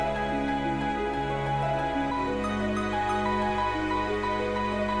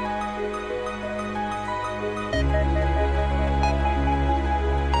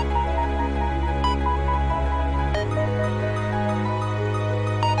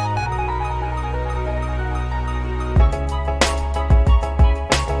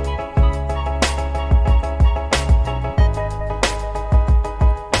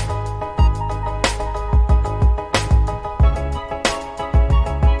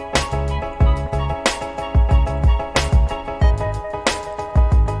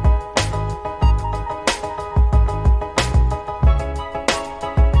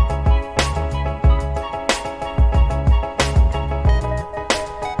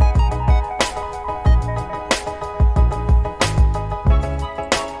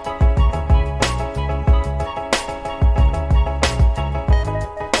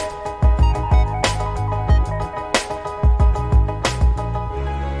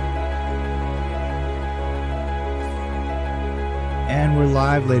And we're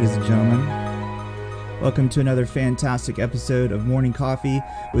live, ladies and gentlemen. Welcome to another fantastic episode of Morning Coffee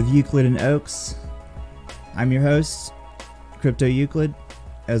with Euclid and Oaks. I'm your host, Crypto Euclid.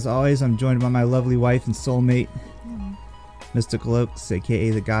 As always, I'm joined by my lovely wife and soulmate, Mystical Oaks,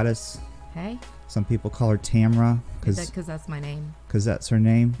 aka the Goddess. Hey. Some people call her Tamra Because that's my name. Because that's her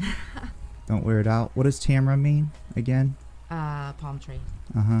name. Don't wear it out. What does Tamra mean again? Palm tree.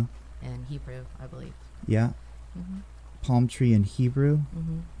 Uh-huh. In Hebrew, I believe. Yeah. Mm-hmm. Palm tree in Hebrew.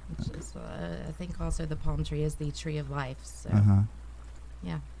 Mm-hmm. Which is, I think also the palm tree is the tree of life. So,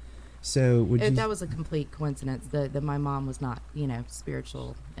 yeah. So that was a complete coincidence. My mom was not,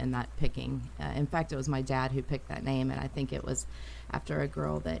 spiritual in that picking. In fact, it was my dad who picked that name, and I think it was after a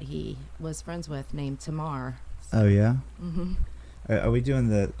girl that he was friends with named Tamar. So. Oh yeah. Mm-hmm. Are we doing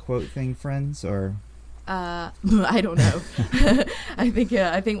the quote thing, friends, or? I don't know. I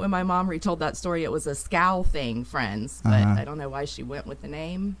think when my mom retold that story, it was a scowl thing, friends. But I don't know why she went with the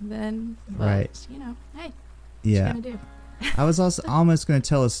name then. But, right. Hey, yeah. What you gonna do? I was also almost going to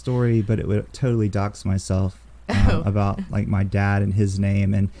tell a story, but it would totally dox myself about like my dad and his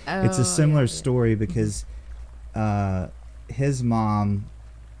name. And it's a similar story because his mom,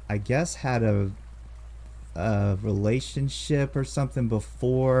 I guess, had a relationship or something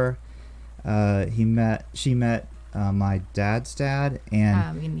before she met my dad's dad. And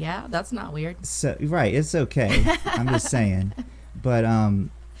I mean, yeah, that's not weird. So right, it's okay. I'm just saying. But what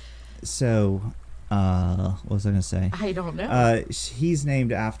was I gonna say? I don't know. He's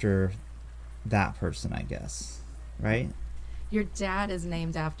named after that person, I guess. Right? Your dad is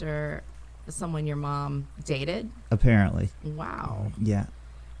named after someone your mom dated? Apparently. Wow. Yeah.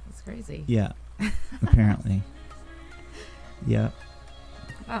 That's crazy. Yeah. Apparently. Yeah.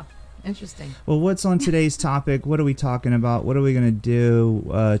 Oh, interesting. Well, what's on today's topic? What are we talking about? What are we gonna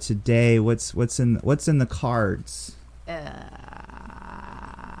do today? What's in the cards? I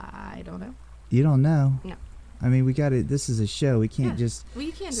don't know. You don't know? No. I mean, we got to. This is a show. We can't just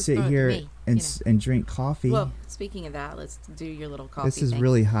you can't just sit here me, and drink coffee. Well, speaking of that, let's do your little coffee. This is thing.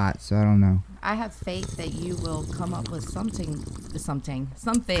 really hot, so I don't know. I have faith that you will come up with something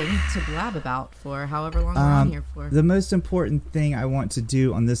to blab about for however long we're on here for. The most important thing I want to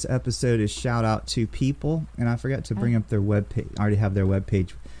do on this episode is shout out to people, and I forgot to bring up their webpage. I already have their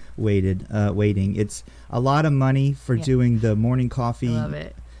webpage waiting. It's a lot of money for doing the morning coffee. I love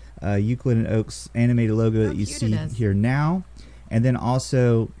it. Euclid and Oaks animated logo that you see here now, and then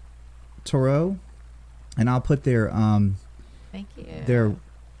also Toro, and I'll put their thank you, their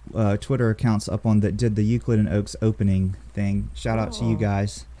Twitter accounts up on that did the Euclid and Oaks opening thing. Shout out to you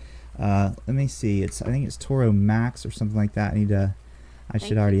guys. Let me see. I think it's Toro Max or something like that. I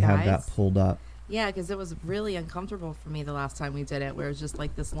should already have that pulled up. Yeah, because it was really uncomfortable for me the last time we did it, where it was just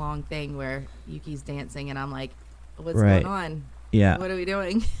like this long thing where Yuki's dancing, and I'm like, what's going on? Yeah. What are we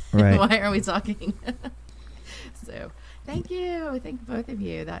doing? Right. Why are we talking? So, thank you. Thank both of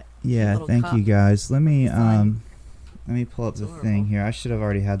you. Thank you guys. Let me pull up the thing here. I should have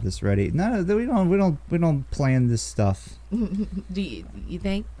already had this ready. No, we don't plan this stuff. Do you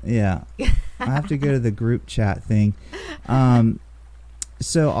think? Yeah. I have to go to the group chat thing.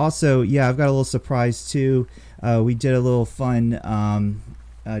 So also, yeah, I've got a little surprise too. We did a little fun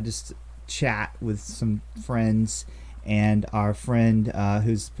just chat with some friends. And our friend,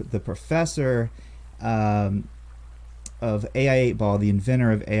 who's the professor of AI 8-Ball, the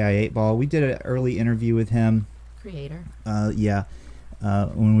inventor of AI 8-Ball, we did an early interview with him. Creator.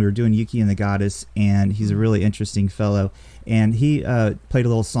 When we were doing Yuki and the Goddess, and he's a really interesting fellow. And he played a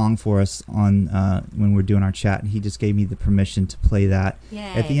little song for us on when we were doing our chat, and he just gave me the permission to play that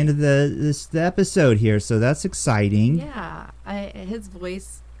at the end of the episode here. So that's exciting. Yeah, his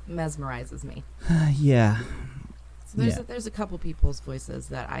voice mesmerizes me. Yeah. So there's a couple people's voices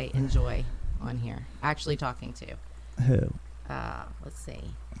that I enjoy. on here. Actually talking to. Who? Let's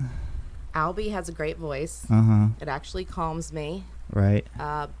see. Albie has a great voice. It actually calms me. Right.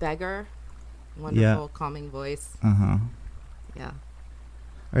 Beggar, wonderful calming voice. Yeah.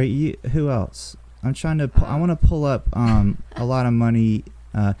 All right. Who else? I'm trying to. I want to pull up a lot of money.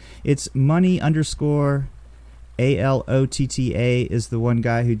 It's money_ALOTTA is the one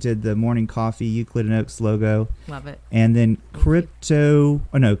guy who did the Morning Coffee Euclid and Oaks logo. Love it. And then Cryptoro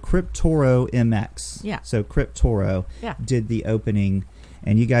MX. Yeah. So Cryptoro did the opening,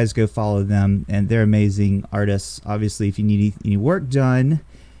 and you guys go follow them, and they're amazing artists. Obviously, if you need any work done,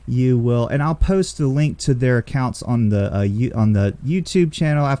 you will, and I'll post a link to their accounts on the YouTube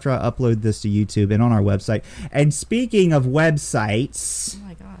channel after I upload this to YouTube and on our website. And speaking of websites, oh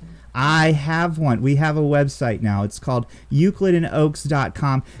my God, I have one. We have a website now. It's called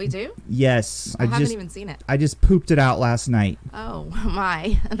EuclidandOaks.com. We do? Yes. I haven't even seen it. I just pooped it out last night. Oh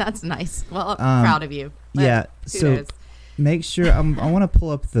my, that's nice. Well, I'm proud of you. Yeah. So make sure I want to pull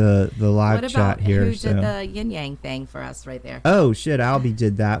up the live chat here. Who did the yin yang thing for us right there? Oh shit, Albie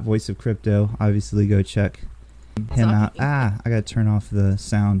did that. Voice of Crypto. Obviously, go check him out. I gotta turn off the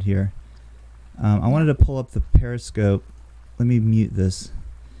sound here. I wanted to pull up the Periscope. Let me mute this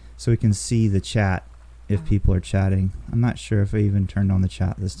so we can see the chat if people are chatting. I'm not sure if I even turned on the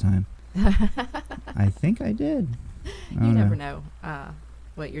chat this time. I think I did. You never know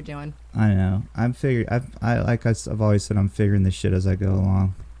what you're doing. I know. I've always said, I'm figuring this shit as I go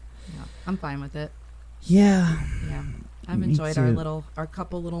along. Yeah, I'm fine with it. Yeah. Yeah. I've enjoyed our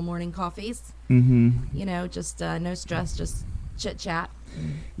couple little morning coffees. You know, just no stress, just chit chat.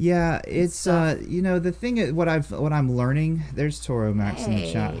 Yeah, it's the thing. What I'm learning. There's Toro Max in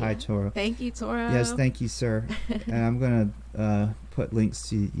the chat. Hi, Toro. Thank you, Toro. Yes, thank you, sir. And I'm gonna put links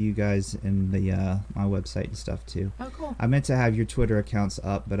to you guys in the my website and stuff too. Oh, cool. I meant to have your Twitter accounts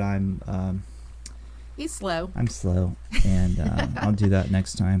up, but I'm he's slow. I'm slow, and I'll do that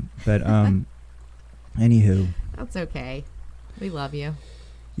next time. But anywho, that's okay. We love you.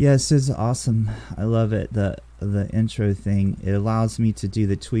 Yes, it's awesome. I love it. The intro thing, it allows me to do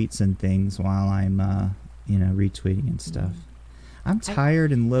the tweets and things while I'm retweeting and stuff. I'm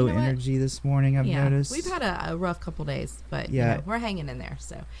tired and low energy this morning, I've noticed. We've had a rough couple days, but we're hanging in there.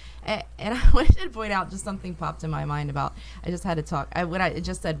 So, and I wanted to point out, just something popped in my mind about, I just had to talk. I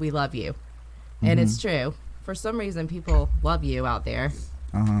just said we love you, and it's true. For some reason, people love you out there.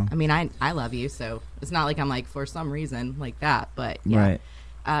 I mean, I love you, so it's not like I'm like, for some reason like that, but yeah. Right.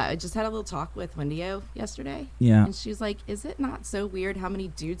 I just had a little talk with Wendy-O yesterday. Yeah. And she's like, is it not so weird how many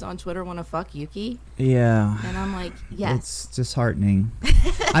dudes on Twitter want to fuck Yuki? Yeah. And I'm like, yes. It's disheartening.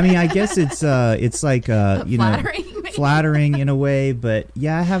 I mean, I guess it's like, flattering in a way, but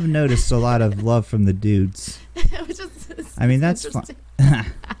yeah, I have noticed a lot of love from the dudes. I mean, that's fun. I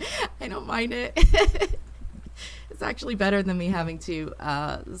don't mind it. It's actually better than me having to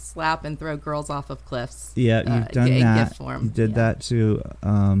slap and throw girls off of cliffs. Yeah, you've done that. Gift form. You did that to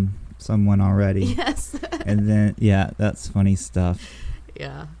someone already. Yes. And then, that's funny stuff.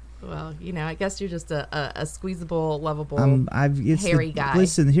 Yeah. Well, I guess you're just a squeezable, lovable, hairy guy.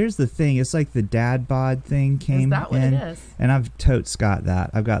 Listen, here's the thing. It's like the dad bod thing came in. Is that what it is? And I've totes got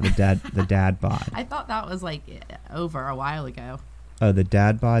that. I've got the dad bod. I thought that was like over a while ago. Oh, the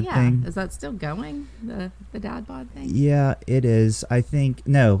dad bod thing? Is that still going? The dad bod thing? Yeah, it is. I think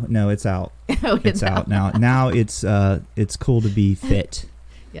no, it's out. It's out now. Now it's cool to be fit.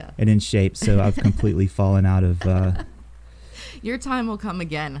 And in shape. So I've completely fallen out of. Your time will come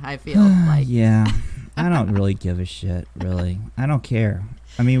again. I feel like. Yeah, I don't really give a shit. Really, I don't care.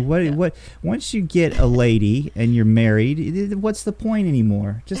 I mean, what? Once you get a lady and you're married, what's the point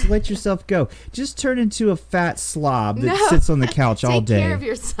anymore? Just let yourself go. Just turn into a fat slob that sits on the couch all day. Take care of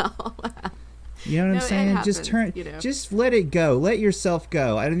yourself. You know what I'm saying? Happens, just let it go. Let yourself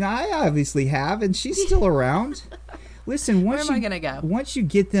go. And I obviously have, and she's still around. Listen, where am I gonna go? Once you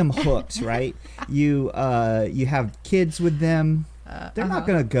get them hooked, right? You have kids with them. They're not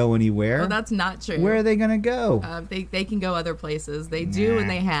going to go anywhere. Well, that's not true. Where are they going to go? They can go other places. They do and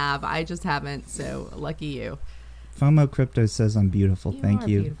they have. I just haven't, so lucky you. FOMO Crypto says I'm beautiful. Thank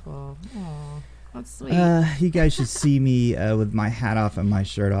you. Beautiful. Aww, that's sweet. You guys should see me with my hat off and my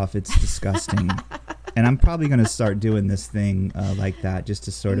shirt off. It's disgusting. And I'm probably going to start doing this thing like that just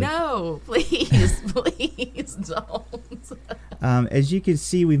to sort of... No, please don't. As you can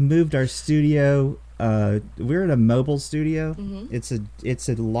see, we've moved our studio... we're at a mobile studio. It's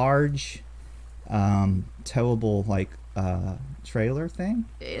a large towable trailer thing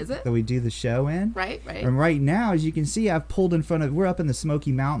Is it? that we do the show in. Right. And right now, as you can see, I've pulled in front of. We're up in the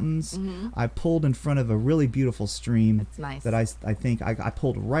Smoky Mountains. Mm-hmm. I pulled in front of a really beautiful stream. It's nice. That I think I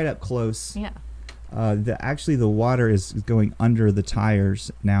pulled right up close. Yeah. Actually, the water is going under the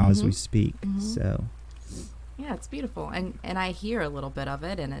tires now as we speak. So. Yeah, it's beautiful, and I hear a little bit of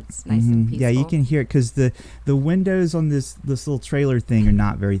it, and it's nice and peaceful. Yeah, you can hear it because the windows on this little trailer thing are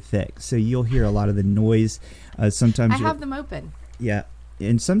not very thick, so you'll hear a lot of the noise. Sometimes I have them open. Yeah,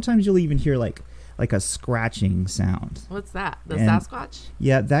 and sometimes you'll even hear like a scratching sound. What's that? The And- Sasquatch?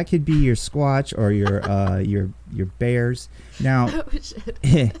 Yeah, that could be your squatch or your bears. Now, Oh shit!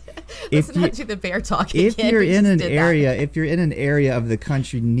 if Let's not do the bear talk if again. you're We in just an did that. area, if you're in an area of the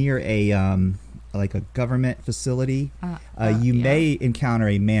country near a like a government facility, you yeah. may encounter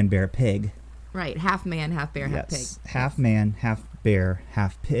a man-bear pig. Right, half man, half bear, half pig. Yes, half man, half bear,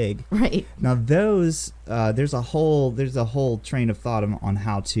 half pig. Right. Now those, there's a whole train of thought on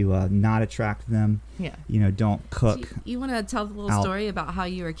how to not attract them. Yeah. Don't cook. You want to tell the little out. story about how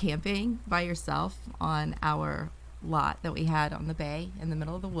you were camping by yourself on our lot that we had on the bay in the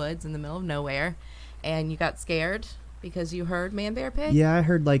middle of the woods, in the middle of nowhere, and you got scared because you heard man, bear, pig? Yeah, I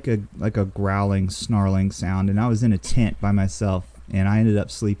heard like a growling, snarling sound, and I was in a tent by myself, and I ended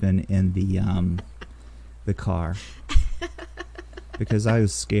up sleeping in the car because I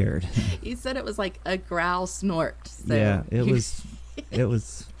was scared. You said it was like a growl snort. So Yeah, it you- was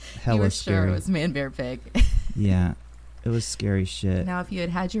hella you were scary. sure it was man, bear, pig. Yeah, it was scary shit. Now, if you had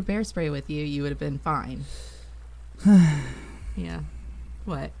had your bear spray with you, you would have been fine. Yeah.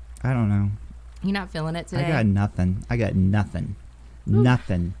 What? I don't know. You not feeling it today? I got nothing.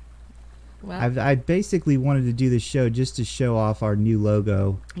 Nothing. Well, I basically wanted to do this show just to show off our new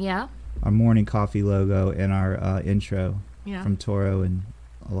logo, yeah. our morning coffee logo, and our intro Yeah. from Toro and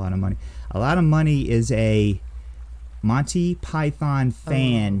A Lot of Money. A Lot of Money is a Monty Python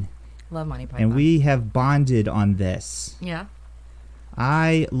fan, Love Monty Python. and we have bonded on this. Yeah.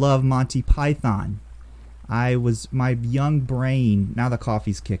 I love Monty Python. My young brain. Now the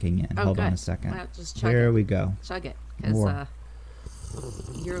coffee's kicking in. Oh, Hold on good. a second. Well, just chug There it. we go. Chug it. More.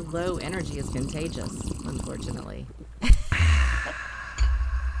 Because your low energy is contagious, unfortunately.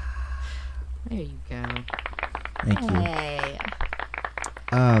 There you go. Thank you. Hey.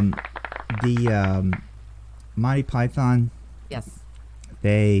 The Monty Python, Yes.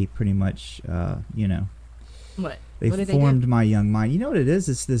 they pretty much, What? they What did formed they my young mind. You know what it is?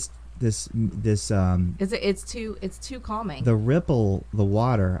 It's this do? It's too calming. the ripple, the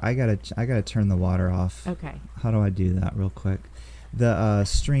water. I gotta turn the water off. Okay. How do I do that real quick? The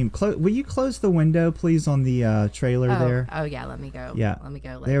stream. Will you close the window, please, on the trailer there? Oh yeah. Let me go. Yeah. Let me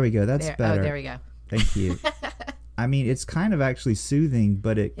go. There we go. That's there, better. Oh, there we go. Thank you. I mean, it's kind of actually soothing,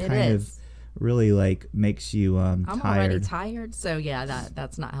 but it It kind is. of really like makes you I'm tired. already tired, so yeah,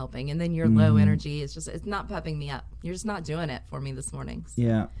 that's not helping. And then your low energy is it's not pepping me up. You're just not doing it for me this morning. So,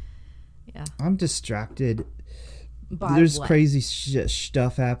 Yeah. yeah. I'm distracted. By There's what? crazy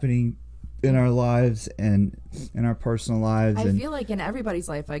stuff happening in our lives and in our personal lives. I and feel like in everybody's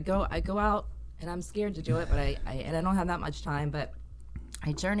life, I go out and I'm scared to do it, but I don't have that much time. But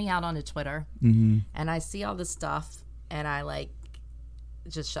I journey out onto Twitter and I see all this stuff and I like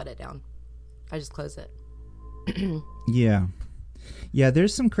just shut it down. I just close it. yeah,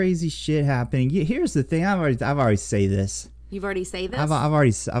 there's some crazy shit happening. Here's the thing. I've already say this. You've already say this. I've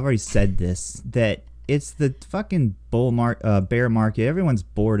already said this, that it's the fucking bear market. Everyone's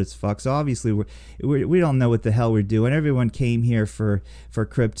bored as fuck. So obviously we don't know what the hell we're doing. Everyone came here for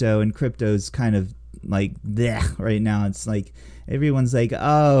crypto, and crypto's kind of like bleh right now. It's like everyone's like,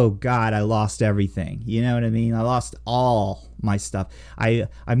 oh God, I lost everything. You know what I mean? I lost all my stuff. I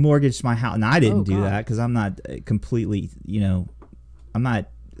mortgaged my house, and I didn't do God. that because I'm not completely, I'm not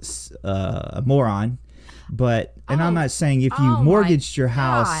a moron. But I'm not saying if you Oh, my mortgaged your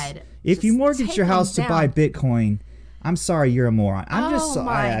house, God. if you Just mortgaged take your them house to buy down. Bitcoin, I'm sorry, you're a moron. I'm just Oh,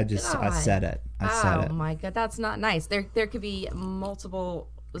 my I God. said it. I said it. Oh my God, that's not nice. There could be multiple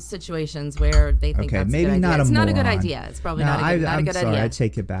situations where they think Okay, that's maybe a good not idea. a It's not a good moron. idea. It's probably No, not a good I'm sorry, idea. I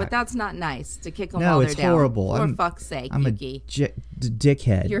take it back. But that's not nice to kick them No, while it's they're down. horrible. For I'm- fuck's sake, I'm a Yuki.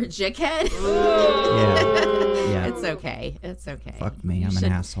 dickhead. You're a jickhead? yeah. It's okay. It's okay. Fuck me, You I'm an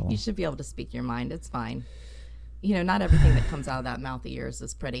should- asshole. You should be able to speak your mind. It's fine. Not everything that comes out of that mouth of yours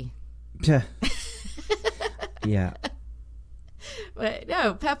is pretty. Yeah. But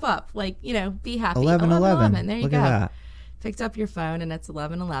no, pep up. Like, be happy. 11/11. There you Look go. at that. Picked up your phone and it's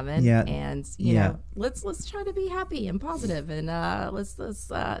 11/11. Yeah. And Yeah. let's try to be happy and positive, and let's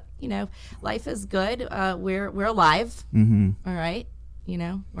life is good. We're alive. Mm-hmm. All right.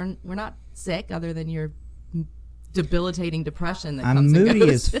 We're not sick other than your debilitating depression that I'm comes and moody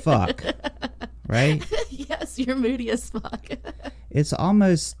goes. as fuck, right? Yes, you're moody as fuck. It's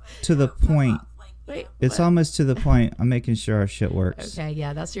almost to the point. Wait, It's what? almost to the point. I'm making sure our shit works. Okay,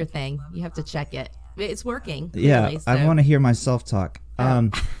 yeah, that's your thing. You have to check it. It's working. Yeah, Clearly, I so- want to hear myself talk.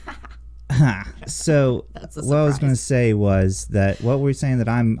 So That's a what I was going to surprise. say was that what we're saying that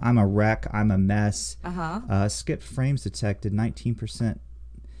I'm a wreck, I'm a mess. Uh-huh. Skipped frames detected 19%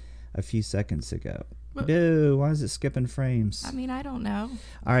 a few seconds ago. What? Ew, why is it skipping frames? I mean, I don't know.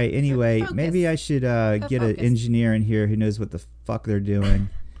 All right, anyway, Focus. maybe I should get an focus. engineer in here who knows what the fuck they're doing.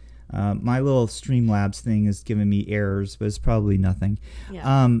 My little Streamlabs thing is giving me errors, but it's probably nothing.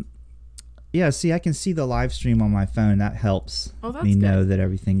 Yeah. Yeah, see, I can see the live stream on my phone. That helps Oh, that's me know good. that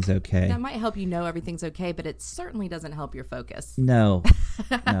everything's okay. That might help you know everything's okay, but it certainly doesn't help your focus. No.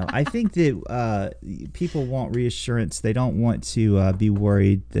 I think that people want reassurance. They don't want to be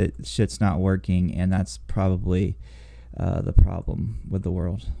worried that shit's not working, and that's probably the problem with the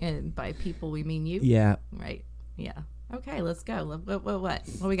world. And by people, we mean you. Yeah. Right. Yeah. Okay, let's go. What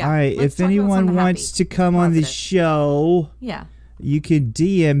we got? All right. Let's If talk about anyone something wants happy. to come on the Positive. show, Yeah. you could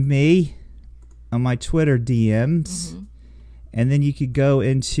DM me on my Twitter DMs, Mm-hmm. and then you could go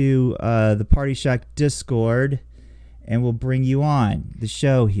into the Party Shack Discord, and we'll bring you on the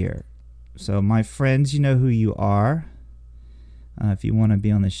show here. So, my friends, you know who you are. If you want to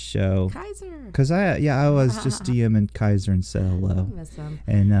be on the show, Kaiser. because I was just DMing Kaiser and said I hello, miss him.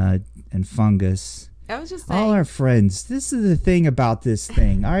 and Fungus. I was just saying. All our friends. This is the thing about this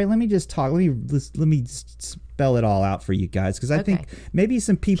thing. All right, let me just talk. Let me spell it all out for you guys, because I think Okay. maybe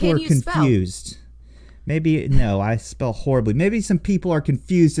some people Can are you spell? confused. Maybe no, I spell horribly. Maybe some people are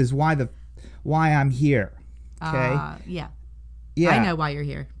confused as why I'm here. Okay. Yeah. Yeah. I know why you're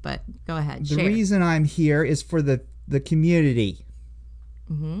here, but go ahead. The Share. reason I'm here is for the community.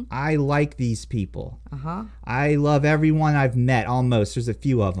 Mm-hmm. I like these people. Uh-huh. I love everyone I've met. Almost. There's a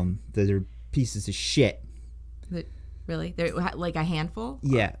few of them that are pieces of shit. Really? They're like a handful?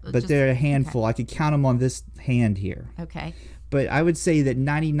 Yeah, Or but just- they're a handful. I could count them on this hand here. Okay. But I would say that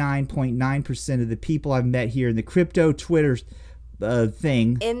 99.9% of the people I've met here in the crypto Twitter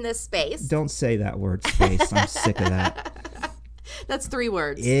thing. In this space. Don't say that word, space. I'm sick of that. That's 3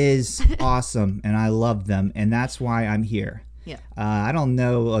 words. Is awesome, and I love them, and that's why I'm here. Yeah. I don't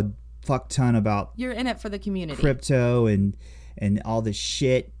know a fuck ton about You're in it for the community. crypto and all this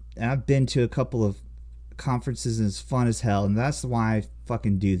shit. And I've been to a couple of conferences, and it's fun as hell, and that's why I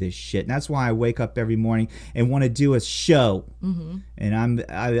fucking do this shit, and that's why I wake up every morning and want to do a show. Mm-hmm. And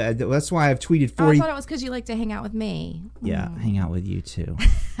that's why I've tweeted Oh, I 40. thought it was because you like to hang out with me. Yeah, hang out with you too.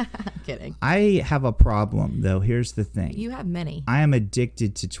 I'm kidding. I have a problem though. Here's the thing. You have many. I am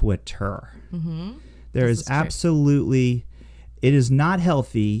addicted to Twitter. Mm-hmm. There This is is true. absolutely, it is not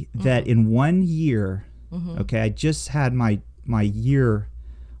healthy that in 1 year, okay, I just had my year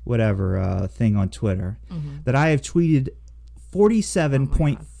whatever thing on Twitter, that I have tweeted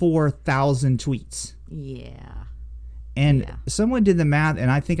 47.4 thousand tweets. Yeah. And Yeah. someone did the math,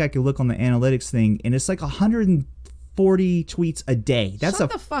 and I think I could look on the analytics thing, and it's like 140 tweets a day. That's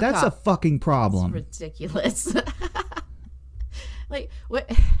Shut the fuck that's a up. fucking problem. Ridiculous. Like what?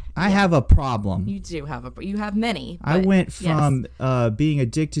 I have a problem. You do have you have many. I but went yes. from being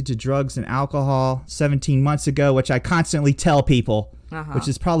addicted to drugs and alcohol 17 months ago, which I constantly tell people, Uh-huh. which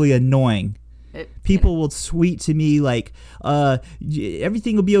is probably annoying. People will tweet to me like,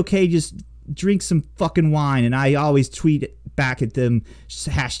 everything will be okay, just drink some fucking wine. And I always tweet back at them,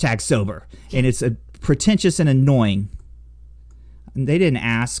 #sober. And it's pretentious and annoying. And they didn't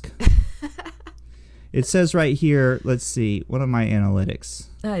ask. It says right here, let's see, what are my analytics?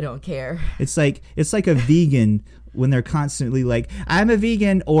 I don't care. It's like a vegan when they're constantly like, I'm a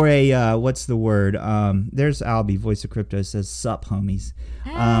vegan, or a what's the word? There's Albie, Voice of Crypto, says sup homies.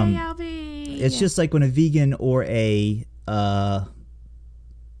 Hey, Albie. It's just like when a vegan or a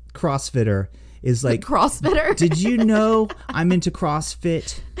CrossFitter is like, CrossFitter. did you know I'm into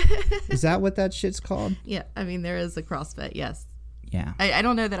CrossFit? Is that what that shit's called? Yeah, I mean there is a CrossFit. Yes. Yeah. I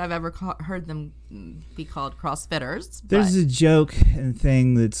don't know that I've ever heard them be called CrossFitters. There's but a joke and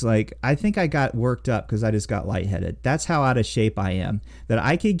thing that's like, I think I got worked up because I just got lightheaded. That's how out of shape I am. That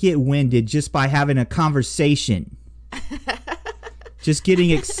I could get winded just by having a conversation. Just getting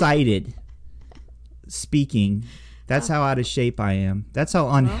excited. Speaking. That's how out of shape I am. That's how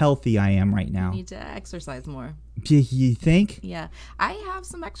unhealthy I am right now. you need to exercise more. You think? Yeah, I have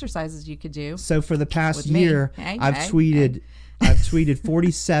some exercises you could do. So for the past With me. year, Hey, I've hey, tweeted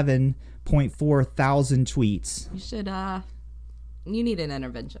 47.4 thousand tweets. You should. You need an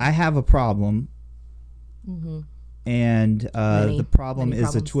intervention. I have a problem. and the problem many is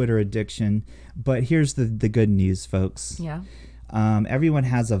a problems. Twitter addiction. But here's the good news, folks. Yeah. Everyone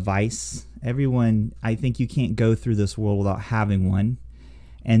has a vice. Everyone, I think you can't go through this world without having one.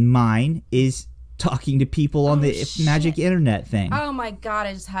 And mine is talking to people on the magic internet thing. Oh my God,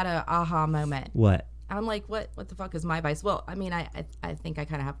 I just had a aha moment. What? I'm like, what the fuck is my vice? Well, I mean, I think I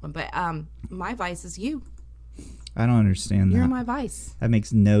kind of have one, but my vice is you. I don't understand that. You're my vice. That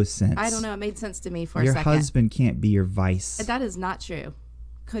makes no sense. I don't know. It made sense to me for Your a second. husband can't be your vice. That is not true.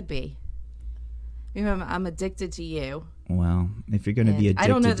 Could be. Remember, I'm addicted to you. Well, if you're going to be addicted to anything. I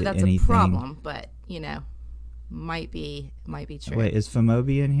don't know that that's a problem, but, might be true. Wait, is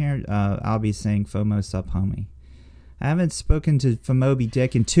Fomobi in here? I'll be saying FOMO sup homie. I haven't spoken to Fomobi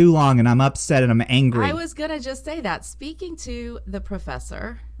Dick in too long, and I'm upset and I'm angry. I was going to just say that. Speaking to the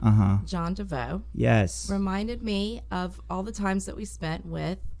professor, John DeVoe, yes, reminded me of all the times that we spent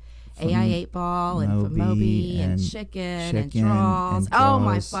with AI 8Ball and Fomobi and Chicken and Draws. Oh,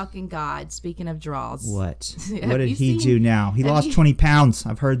 my fucking God. Speaking of Draws. What? What did he do now? He lost 20 pounds.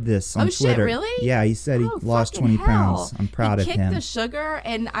 I've heard this on Twitter. Shit, really? Yeah, he said he lost 20 pounds. I'm proud of him. He kicked the sugar,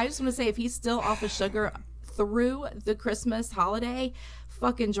 and I just want to say, if he's still off of sugar through the Christmas holiday,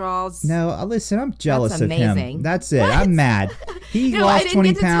 fucking Draws. No, listen, I'm jealous That's of amazing. him. That's it. I'm mad. He No, lost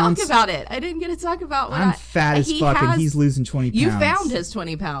 20 pounds. I didn't get to talk about what I'm fat as fuck, and he's losing 20 pounds. You found his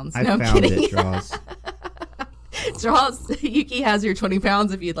 20 pounds. I No, I'm found kidding. it, Draws. Draws, Yuki has your 20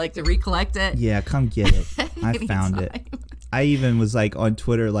 pounds if you'd like to recollect it. Yeah, come get it. I found it. I even was like on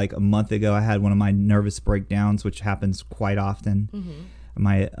Twitter like a month ago. I had one of my nervous breakdowns, which happens quite often.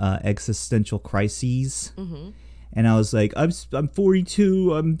 My existential crises. And I was like, I'm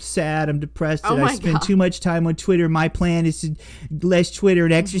 42, I'm sad, I'm depressed, and I spend too much time on Twitter. My plan is to less Twitter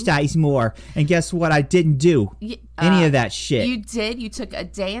and exercise more. And guess what? I didn't do any of that shit. You did. You took a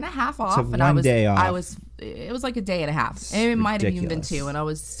day and a half off. Took and one day off. It was like a day and a half. It might have even been 2, and I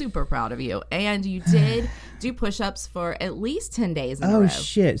was super proud of you. And you did do push-ups for at least 10 days in a row. Oh,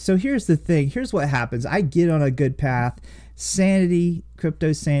 shit. So here's the thing. Here's what happens. I get on a good path. Sanity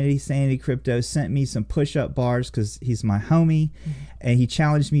Crypto sent me some push-up bars because he's my homie, and he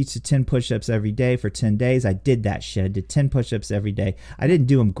challenged me to 10 push-ups every day for 10 days. I did that shit. I did 10 push-ups every day. I didn't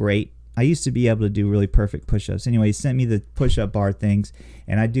do them great. I used to be able to do really perfect push-ups. Anyway, he sent me the push-up bar things,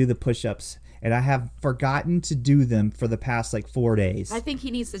 and I do the push-ups, and I have forgotten to do them for the past like 4 days. I think he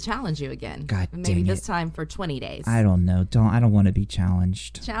needs to challenge you again. God Maybe dang this it. time for 20 days. I don't know. I don't want to be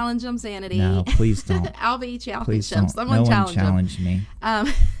challenged. Challenge him, Sanity. No, please don't. I'll be challenged. Please him. don't. Someone No one challenge him. me.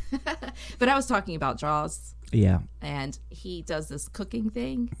 But I was talking about Draws. Yeah. And he does this cooking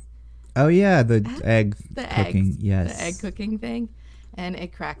thing. Oh yeah, the egg cooking. Eggs, Yes. the egg cooking thing, and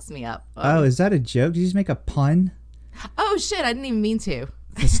it cracks me up. Oh, is that a joke? Did you just make a pun? Oh shit! I didn't even mean to.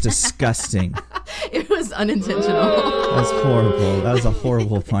 That's disgusting. It was unintentional. That's horrible. That was a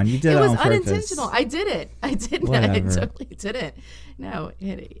horrible pun. You did it on purpose. It was unintentional. I did it. I did not. I Whatever. totally didn't. No,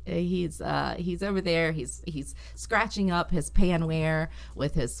 he's over there. He's scratching up his panware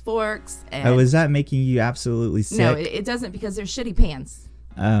with his forks. And Oh, is that making you absolutely sick? no, it doesn't, because they're shitty pans.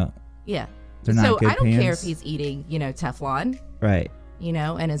 Oh, Yeah. they're not so good I don't care if pans? he's eating, Teflon, right.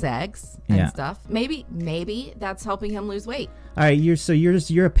 and his eggs and Yeah. stuff. Maybe that's helping him lose weight. All right,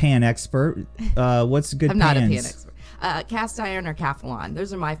 you're a pan expert. What's good I'm pans? not a pan expert. Cast iron or Calphalon.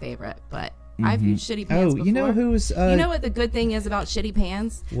 Those are my favorite, but I've used shitty pans before. You know who's... you know what the good thing is about shitty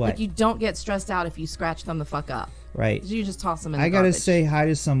pans? What? Like, you don't get stressed out if you scratch them the fuck up. Right. You just toss them in the I gotta garbage. say hi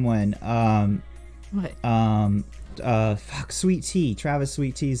to someone. What? Sweet Tea. Travis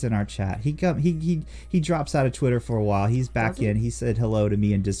Sweet Tea's in our chat. He drops out of Twitter for a while. He's back Does he? in. He said hello to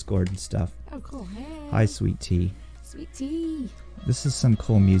me in Discord and stuff. Oh, cool. Hey. Hi, Sweet Tea. Sweet tea. This is some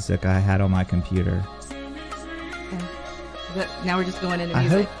cool music I had on my computer. Now we're just going into I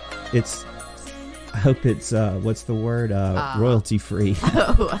music. hope it's what's the word? Royalty free.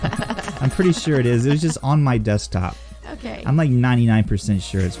 Oh. I'm pretty sure it is. It was just on my desktop. Okay. I'm like 99%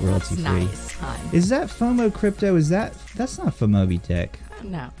 sure it's royalty That's free. nice, hon. Is that FOMO Crypto? That's not Fomobi Dick.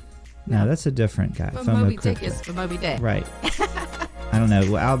 No. No, that's a different guy. But FOMO Moby Crypto. Dick is for Moby Dick. Right. I don't know.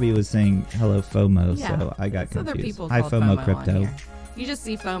 Well, Albie was saying hello FOMO, Yeah. so I got There's other confused. people Hi called FOMO on Crypto. here. You just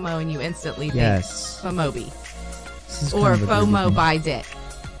see FOMO and you instantly think Yes. FOMOBI. This is Or kind of a groovy FOMO thing. by Dick,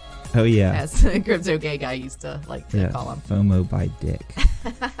 Oh yeah. as the crypto gay guy used to like to Yeah. call him. FOMO by Dick.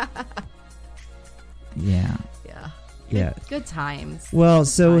 Yeah. Yeah. Yeah. Good times. Well,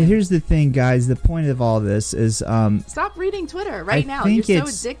 so Fine. here's the thing, guys. The point of all this is Stop reading Twitter right I now. You're think so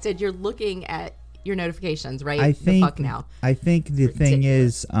it's- addicted. You're looking at your notifications, right? I think the fuck now. I think the thing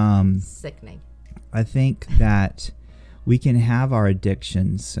is Sickening. I think that we can have our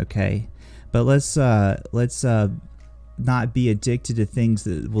addictions, okay? But let's not be addicted to things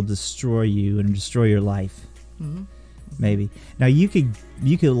that will destroy you and destroy your life. Mm-hmm. Maybe. Now you could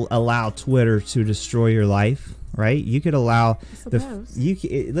allow Twitter to destroy your life, right? You could allow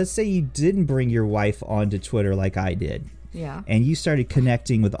let's say you didn't bring your wife onto Twitter like I did. Yeah. And you started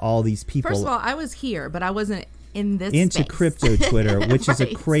connecting with all these people. First of all, I was here, but I wasn't in this into space. crypto Twitter, which right. is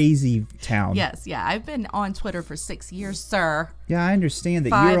a crazy town. Yes, yeah. I've been on Twitter for 6 years, sir. Yeah, I understand that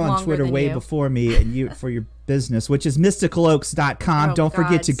 5 you're on longer Twitter than way you. before me, and you for your business, which is mysticaloaks.com. Oh, Don't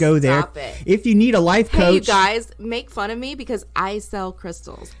forget God, to go there. stop it. If you need a life Hey, coach. you guys, make fun of me because I sell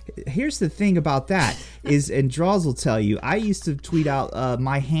crystals. Here's the thing about that is, and Draws will tell you, I used to tweet out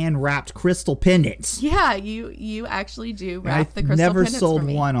my hand-wrapped crystal pendants. Yeah, you actually do And wrap the I've crystal never pendants sold for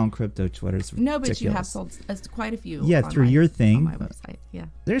me. one on crypto Twitter. It's No, but you have ridiculous. sold quite a few. Yeah, on through your thing. on my website. Yeah,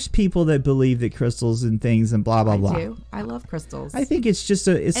 There's people that believe that crystals and things and blah blah blah. I do. I love crystals. I think it's just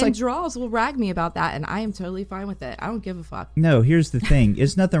it's and like Draws will rag me about that, and I am totally fine with it. I don't give a fuck. no. Here's the thing: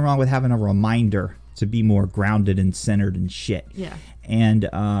 there's nothing wrong with having a reminder to be more grounded and centered and shit. Yeah. And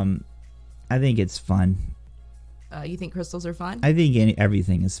I think it's fun. You think crystals are fun? I think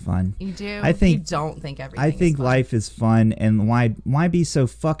everything is fun. You do? I think you don't think everything. I think is fun. life is fun, and why be so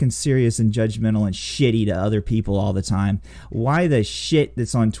fucking serious and judgmental and shitty to other people all the time? Why the shit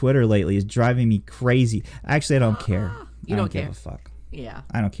that's on Twitter lately is driving me crazy. Actually, I don't care. You I don't give care. a fuck. Yeah.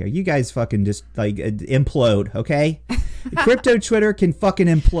 I don't care. You guys fucking just like implode, okay? Crypto Twitter can fucking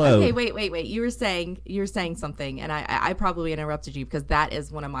implode. Okay, wait. You were saying something, and I probably interrupted you because that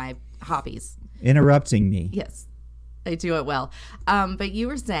is one of my hobbies. Interrupting me. Yes, I do it well. But you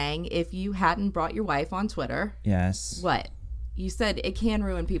were saying if you hadn't brought your wife on Twitter, Yes. what? You said it can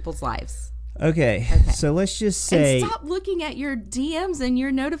ruin people's lives. Okay. So let's just say. And stop looking at your DMs and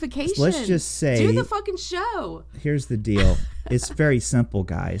your notifications. Let's just say. Do the fucking show. Here's the deal. It's very simple,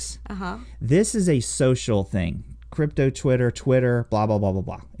 guys. Uh-huh. This is a social thing. Crypto Twitter, blah, blah, blah, blah,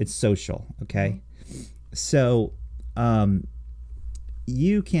 blah. It's social, okay? So,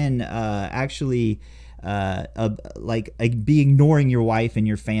 you can actually be ignoring your wife and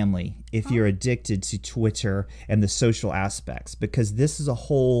your family if you're addicted to Twitter and the social aspects, because this is a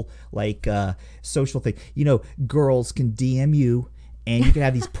whole social thing. You know, girls can DM you and you can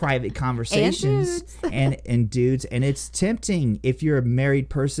have these private conversations and dudes, and it's tempting if you're a married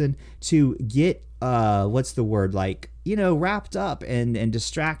person to get wrapped up and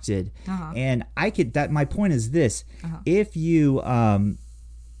distracted. And my point is this: if you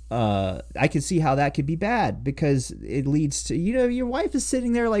I can see how that could be bad, because it leads to, your wife is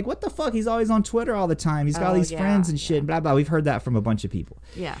sitting there like, what the fuck? He's always on Twitter all the time. He's got all these friends and shit, blah, blah. We've heard that from a bunch of people.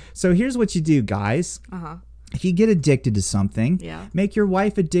 Yeah. So here's what you do, guys. If you get addicted to something, make your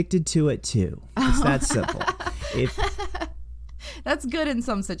wife addicted to it too. It's that simple. That's good in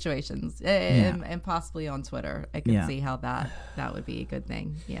some situations, and possibly on Twitter. I can see how that would be a good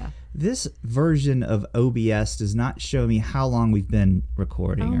thing. Yeah. This version of OBS does not show me how long we've been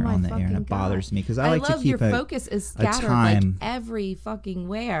recording or on the air, and it bothers me because I like to keep your focus is scattered time. like every fucking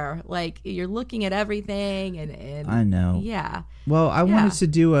where. Like you're looking at everything, and I know. Yeah. Well, I wanted to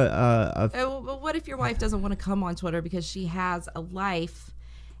do But what if your wife doesn't want to come on Twitter because she has a life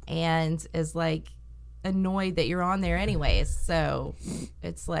and is like annoyed that you're on there anyways? So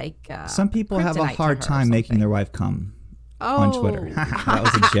it's like some people have a kryptonite hard to her or time making something. their wife come on Twitter. That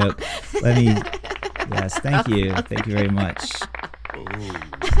was a joke. Yes, thank you very much.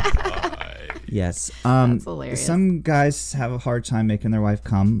 Yes. That's hilarious. Some guys have a hard time making their wife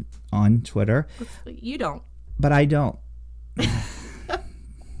come on Twitter. You don't. But I don't.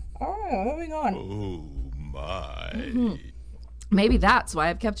 Moving on. Oh my. Maybe that's why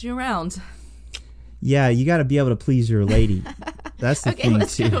I've kept you around. Yeah, you got to be able to please your lady. That's the thing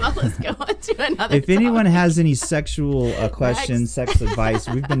let's too. Let's go on to another If anyone topic. has any sexual questions, sex advice,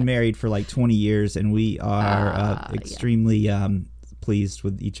 we've been married for like 20 years, and we are extremely pleased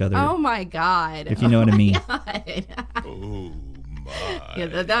with each other. Oh my God. If you know what I mean. Oh my.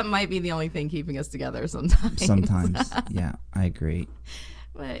 Yeah, that might be the only thing keeping us together sometimes. Sometimes. Yeah, I agree.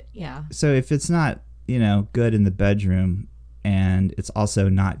 But yeah. So if it's not, good in the bedroom, and it's also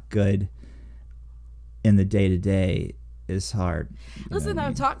not good in the day-to-day, is hard. Listen,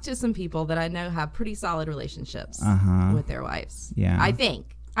 I've talked to some people that I know have pretty solid relationships with their wives. Yeah. I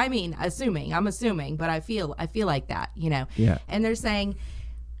think. I mean, I'm assuming, but I feel like that, Yeah. And they're saying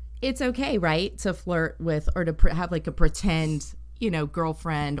it's okay, right, to flirt with or to have like a pretend,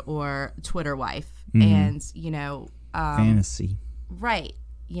 girlfriend or Twitter wife, and Fantasy. right.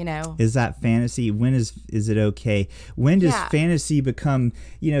 Is that fantasy? When is it okay? When does fantasy become,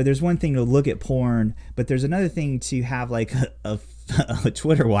 there's one thing to look at porn, but there's another thing to have like a a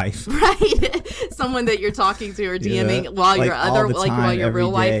Twitter wife. Right. Someone that you're talking to or DMing while like your all the time, while your real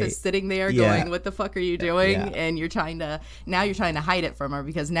every wife day. is sitting there Yeah. going, what the fuck are you doing? Yeah. And you're trying to hide it from her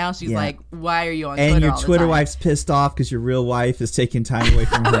because now she's Yeah. like, why are you on And Twitter your all the Twitter time? wife's pissed off because your real wife is taking time away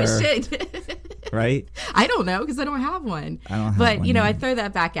from her. Oh shit. Right? I don't know because I don't have one. I don't have but one you know, I either. throw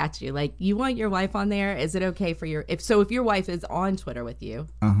that back at you. Like, you want your wife on there? Is it okay for if your wife is on Twitter with you?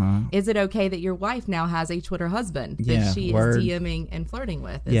 Is it okay that your wife now has a Twitter husband that Yeah, she word. is DMing and flirting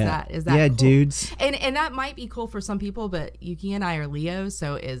with? Is Yeah. that Yeah, cool? dudes. And that might be cool for some people, but Yuki and I are Leos,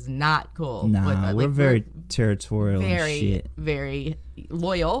 so it's not cool. Nah, with it. we're Like, very territorial and very, shit. very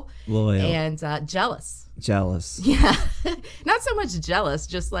loyal Loyal. and jealous. Jealous. Yeah, not so much jealous,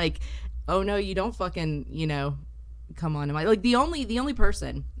 just like, oh no, you don't fucking, come on to my, like the only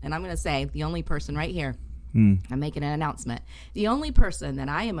person, and I'm gonna say the only person right here, I'm making an announcement, the only person that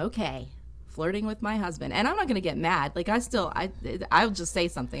I am okay flirting with my husband, and I'm not gonna get mad, like I'll just say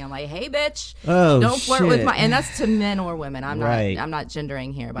something, I'm like, hey bitch, Oh, don't flirt with shit. my, and that's to men or women, I'm Right. not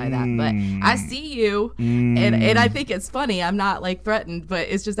gendering here by that, but I see you, and I think it's funny, I'm not like threatened, but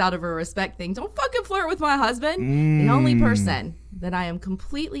it's just out of a respect thing, don't fucking flirt with my husband. The only person that I am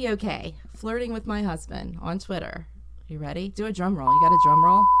completely okay flirting with my husband on Twitter. You ready? Do a drum roll. You got a drum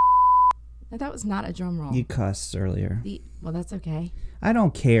roll? No, that was not a drum roll. You cussed earlier. Well, that's okay. I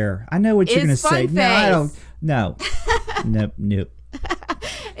don't care. I know what you're It's going to say. Fun No, I Face. don't. No. Nope.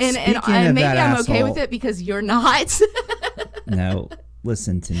 And Speaking maybe of that I'm okay asshole- with it because you're not. No.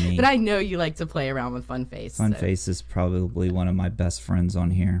 Listen to me. But I know you like to play around with Fun Face. Fun so, Face is probably one of my best friends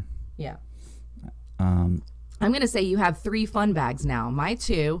on here. Yeah. Um, I'm going to say you have 3 fun bags now. My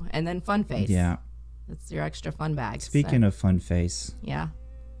 2, and then Fun Face. yeah. That's your extra fun bags. Speaking of Fun Face, Yeah.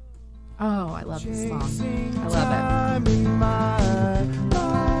 Oh, I love this song. I love it.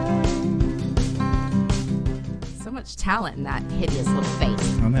 So much talent in that hideous little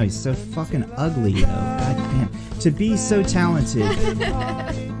face. I know he's so fucking ugly though. God damn. To be so talented.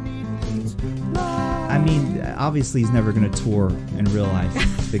 I mean, obviously he's never going to tour in real life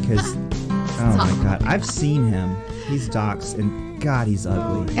because, oh my God, I've seen him. He's doxxed and God, he's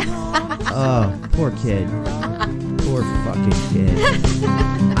ugly. Oh, poor kid. Poor fucking kid.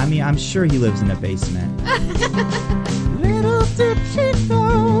 I mean, I'm sure he lives in a basement. Little did she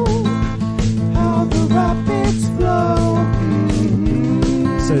know how the rapids flow.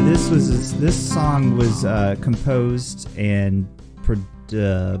 So this song was composed and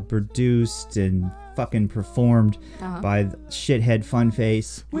produced and fucking performed by Shithead Fun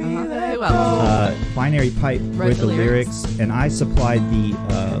Face. Who else? Binary Pipe wrote the lyrics, and I supplied the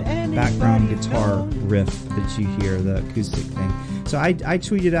background guitar riff that you hear, the acoustic thing. So I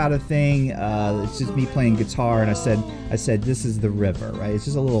tweeted out a thing. It's just me playing guitar, and I said this is the river, right? It's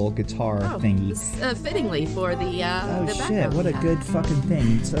just a little guitar thingy. Fittingly for the Oh the shit! background What we a have. good fucking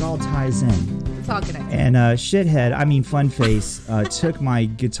thing. It all ties in. It's all connected. And Shithead, I mean Fun Face, took my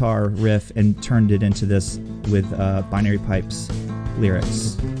guitar riff and turned it into this with Binary Pipe's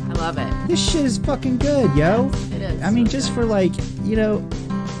lyrics. I love it. This shit is fucking good, yo. It is. I mean, just for like,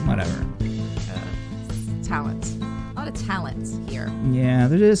 whatever. Talent. A lot of talent here. Yeah,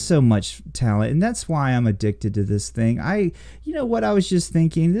 there is so much talent, and that's why I'm addicted to this thing. You know what, I was just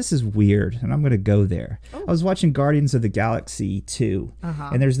thinking, this is weird, and I'm going to go there. Oh. I was watching Guardians of the Galaxy 2,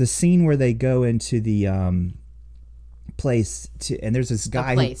 and there's the scene where they go into the place, and there's this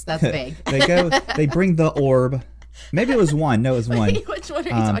guy. place, that's big. They bring the orb. Maybe it was one. No, it was one. Which one are you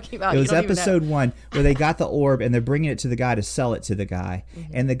talking about? It You was don't even know. episode 1 where they got the orb and they're bringing it to the guy to sell it to the guy,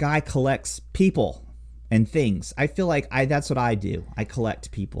 and the guy collects people and things. I feel like that's what I do. I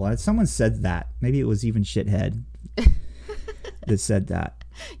collect people. And someone said that. Maybe it was even Shithead that said that.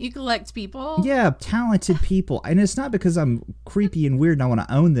 You collect people? Yeah, talented people. And it's not because I'm creepy and weird and I want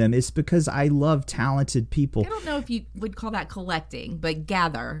to own them. It's because I love talented people. I don't know if you would call that collecting, but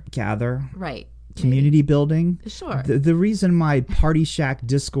gather. Gather. Right. Community building. Sure. The reason my Party Shack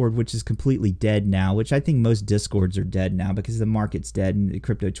Discord, which is completely dead now, which I think most Discords are dead now because the market's dead and the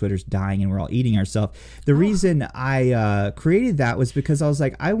crypto Twitter's dying and we're all eating ourselves. The reason I created that was because I was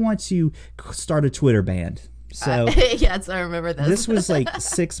like, I want to start a Twitter band. So yes, I remember this. this was like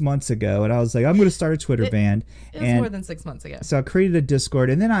 6 months ago, and I was like, I'm going to start a Twitter band. It was more than 6 months ago. So I created a Discord,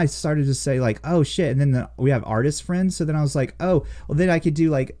 and then I started to say like, oh shit, and then we have artist friends. So then I was like, oh, well then I could do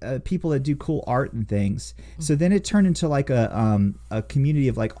like people that do cool art and things. So then it turned into like a community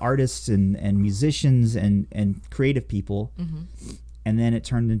of like artists and musicians and creative people. And then it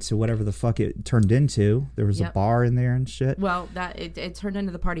turned into whatever the fuck it turned into. There was a Yep. bar in there and shit. Well, it turned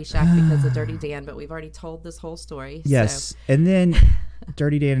into the Party Shack because of Dirty Dan, but we've already told this whole story. Yes, and then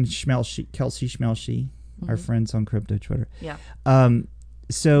Dirty Dan and Kelsey Schmelshi. our friends on crypto Twitter. Yeah.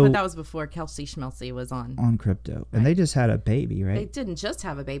 So But that was before Kelsey Schmelzy was on crypto, and they just had a baby, right? They didn't just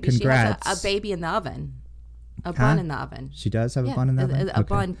have a baby. Congrats. She has a baby in the oven. A bun in the oven. She does have Yeah, a bun in the oven? A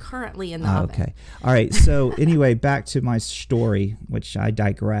bun currently in the oven. Okay. All right. So anyway, back to my story, which I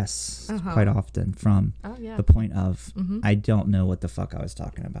digress quite often from the point of I don't know what the fuck I was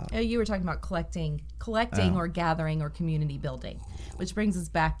talking about. Oh, you were talking about collecting or gathering or community building, which brings us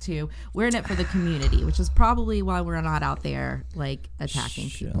back to we're in it for the community, which is probably why we're not out there like attacking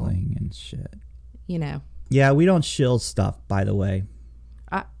people. Shilling and shit. You know. Yeah, we don't shill stuff, by the way.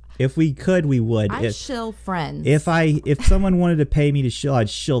 If we could, we would. I shill friends. If someone wanted to pay me to shill, I'd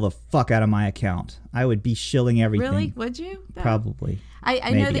shill the fuck out of my account. I would be shilling everything. Really? Would you? Probably. I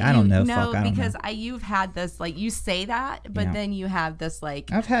Maybe. know that I don't know. know Fuck, I don't because know. you've had this, like, you say that, but then you have this,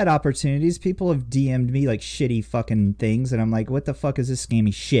 like, I've had opportunities. People have DM'd me like shitty fucking things, and I'm like, what the fuck is this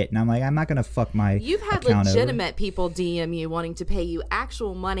scammy shit? And I'm like, I'm not gonna fuck my You've had account legitimate people DM you wanting to pay you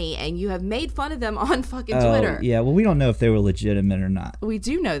actual money, and you have made fun of them on fucking over. Twitter. Yeah, well, we don't know if they were legitimate or not. We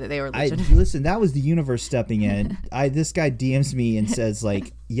do know that they were I legitimate. listen. That was the universe stepping in. This guy DMs me and says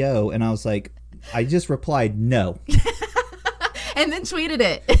like, "Yo," and I was like, I just replied no. And then tweeted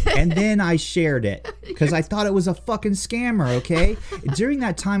it. And then I shared it because I thought it was a fucking scammer, okay? During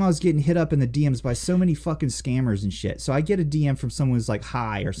that time, I was getting hit up in the DMs by so many fucking scammers and shit. So I get a DM from someone who's like,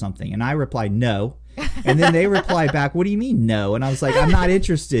 hi or something. And I reply, no. And then they reply back, what do you mean no? And I was like, I'm not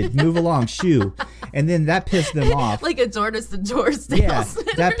interested. Move along, shoo. And then that pissed them off. Like a door-to-door Yeah, sales.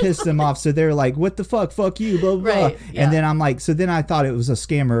 that pissed them off. So they're like, what the fuck? Fuck you, blah, blah, Right, blah. yeah. And then I'm like, so then I thought it was a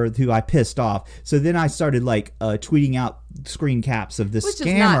scammer who I pissed off. So then I started like tweeting out screen caps of this Which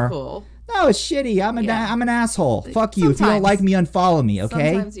scammer. is not cool. No, it's shitty. I'm an asshole. Fuck you. If you don't Sometimes. like me, unfollow me,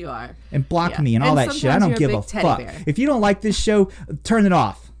 okay? Sometimes you are. And block Yeah. me and all And that shit. I sometimes don't you're give a a big teddy fuck. bear. If you don't like this show, turn it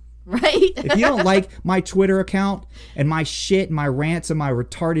off. Right? If you don't like my Twitter account and my shit and my rants and my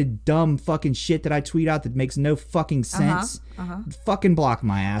retarded, dumb fucking shit that I tweet out that makes no fucking sense, fucking block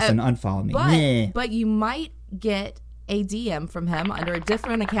my ass and unfollow me. Meh. But you might get a DM from him under a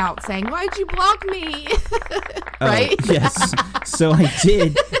different account saying, why'd you block me? Right? Yes. So I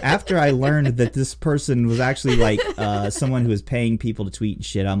did. After I learned that this person was actually like someone who was paying people to tweet and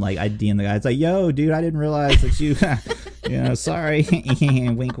shit, I'm like, I DM the guy. It's like, yo, dude, I didn't realize that you, sorry.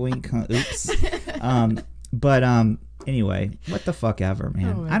 Wink, wink. Oops. Anyway, what the fuck ever,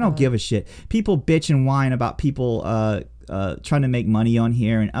 man. I don't give a shit. People bitch and whine about people trying to make money on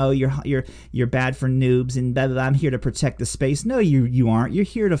here, and you're bad for noobs and blah, blah, blah. I'm here to protect the space. No, you aren't. You're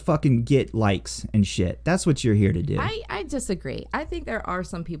here to fucking get likes and shit. That's what you're here to do. I disagree. I think there are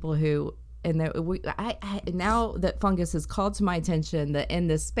some people who, and now that Fungus has called to my attention that in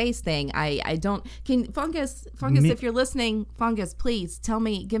this space thing, I don't. Can Fungus, if you're listening, Fungus, please give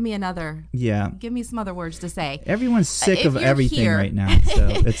me some other words to say. Everyone's sick If of you're everything here- right now, so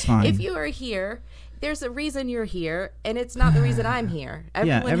it's fine. If you are here, there's a reason you're here, and it's not the reason I'm here.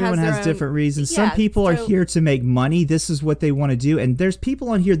 Everyone their has own- different reasons. Yeah, Some people are so- here to make money. This is what they want to do. And there's people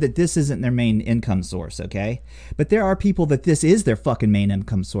on here that this isn't their main income source, okay? But there are people that this is their fucking main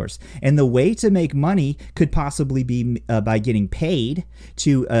income source. And the way to make money could possibly be by getting paid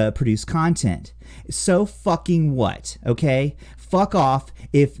to produce content. So fucking what, okay? Fuck off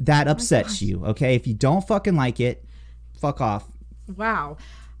if that upsets you, okay? If you don't fucking like it, fuck off. Wow.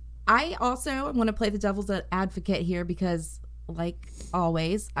 I also want to play the devil's advocate here because, like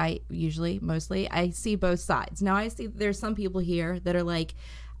always, mostly, I see both sides. Now, I see there's some people here that are like,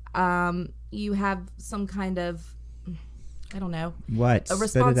 you have some kind of, I don't know, What? a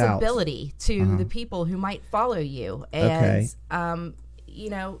Spit it out. responsibility to the people who might follow you. And,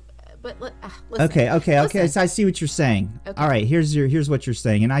 but listen. Okay. Listen. So I see what you're saying. Okay. All right, here's what you're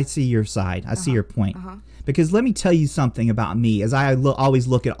saying, and I see your side. I see your point. Because let me tell you something about me, as I always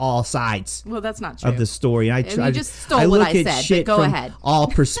look at all sides Well, that's not true. of the story. And you just stole I what look I at said, but shit go from ahead. all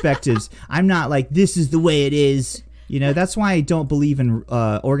perspectives. I'm not like, this is the way it is. That's why I don't believe in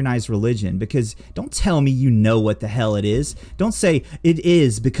organized religion, because don't tell me you know what the hell it is. Don't say it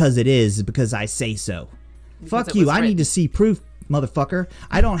is because I say so. Fuck it you. was I need written. to see proof, motherfucker.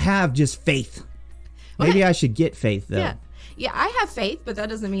 I don't have just faith. Maybe I should get faith, though. Yeah, I have faith, but that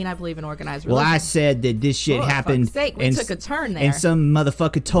doesn't mean I believe in organized Well, religion. I said that this shit Oh, for happened. fuck's sake, we and, took a turn there. And some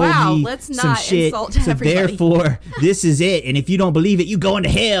motherfucker told Wow, me let's some not shit. insult So everybody. therefore, this is it. And if you don't believe it, you go into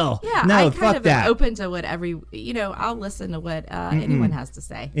hell. Yeah, no, I kind fuck of that. am open to what I'll listen to what anyone has to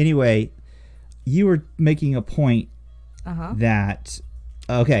say. Anyway, you were making a point Uh-huh. that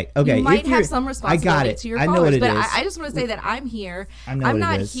Okay. You might If you're- have some responsibility to your I followers, know what it but is. I just want to say that I'm here. I know I'm what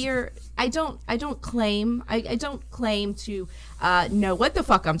not it is. here. I don't claim to know what the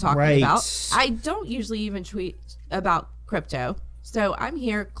fuck I'm talking Right. about. I don't usually even tweet about crypto. So I'm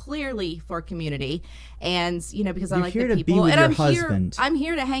here clearly for community, and because I You're like here the to be people, with and your I'm husband. here. I'm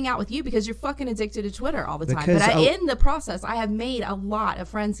here to hang out with you because you're fucking addicted to Twitter all the time. Because But in the process, I have made a lot of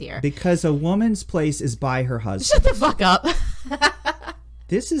friends here. Because a woman's place is by her husband. Shut the fuck up.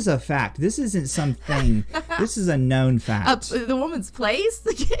 This is a fact. This isn't something. This is a known fact. The woman's place?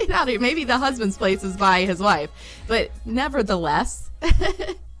 Get out of here. Maybe the husband's place is by his wife, but nevertheless,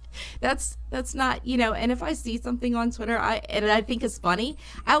 that's not, and if I see something on Twitter and I think it's funny,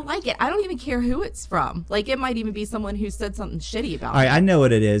 I like it. I don't even care who it's from. Like, it might even be someone who said something shitty about All right, me. I know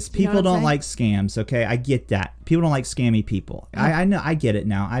what it is. People what I'm don't saying? like scams, okay? I get that. People don't like scammy people. I know. I get it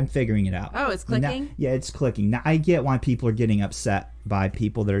now. I'm figuring it out. Oh, it's Now- clicking? yeah, it's clicking. Now, I get why people are getting upset by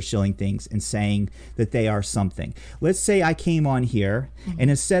people that are shilling things and saying that they are something. Let's say I came on here, and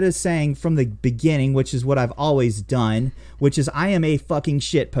instead of saying from the beginning, which is what I've always done, which is I am a fucking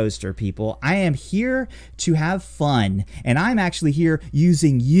shit poster, people. I am here to have fun, and I'm actually here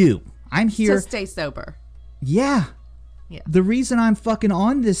using you. I'm here. To stay sober. Yeah. Yeah. The reason I'm fucking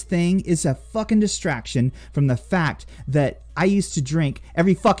on this thing is a fucking distraction from the fact that I used to drink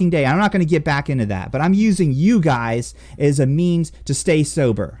every fucking day. I'm not going to get back into that, but I'm using you guys as a means to stay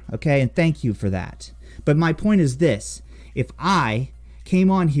sober, okay? And thank you for that. But my point is this. If I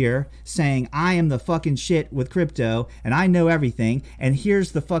came on here saying I am the fucking shit with crypto and I know everything and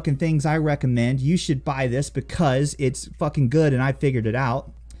here's the fucking things I recommend, you should buy this because it's fucking good and I figured it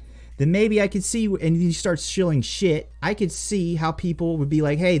out, then maybe I could see, and you start shilling shit, I could see how people would be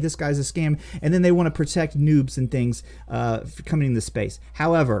like, hey, this guy's a scam, and then they want to protect noobs and things for coming into space.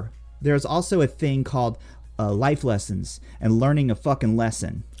 However, there's also a thing called life lessons and learning a fucking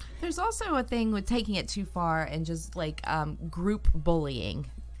lesson. There's also a thing with taking it too far and just like group bullying.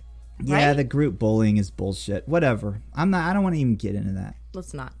 Yeah, Right? the group bullying is bullshit. Whatever. I don't want to even get into that.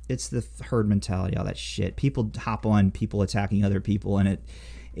 Let's not. It's the herd mentality, all that shit. People hop on people attacking other people, and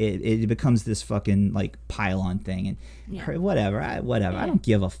it becomes this fucking like pile-on thing, and whatever. I don't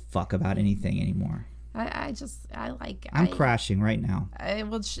give a fuck about anything anymore. I'm Crashing right now. I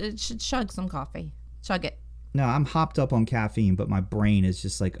should chug some coffee. Chug it. No, I'm hopped up on caffeine, but my brain is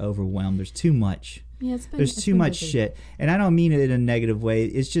just like overwhelmed. There's too much. Yeah, There's too much shit, and I don't mean it in a negative way.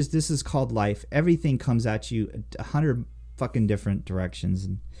 It's just this is called life. Everything comes at you 100 fucking different directions.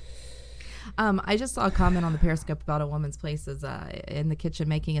 And I just saw a comment on the Periscope about a woman's place is in the kitchen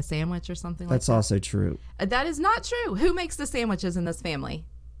making a sandwich or something like that's that. also true. That is not true. Who makes the sandwiches in this family?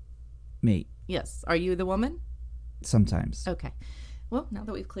 Me, Yes. Are you the woman? sometimes. Okay. Well, now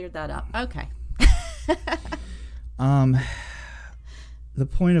that we've cleared that up. Okay. The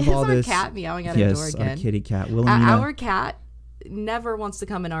point of Is all our this. cat meowing at our door Yes, again? our kitty cat. Wilhelmina. Our cat never wants to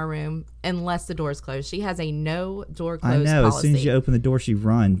come in our room unless the door's closed. She has a no door I closed know. policy. As soon as you open the door, she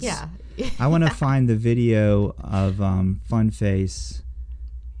runs. Yeah. I want to find the video of Funface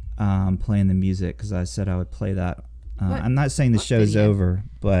playing the music because I said I would play that. I'm not saying the what show's video? over,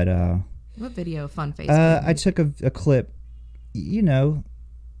 but What video of Funface? I took a clip.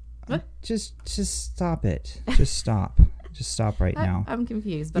 What? Just stop it. Just stop. Just stop right now. I'm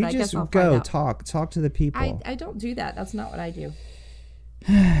confused, but You I just guess I'll go find out. talk to the people. I don't do that. That's not what I do.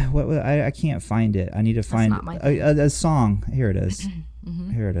 I can't find it. I need to find not my thing. a song. Here it is.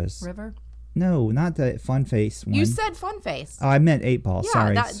 Here it is. River? No, not the Funface one. You said Funface. Oh, I meant 8 Ball. Yeah,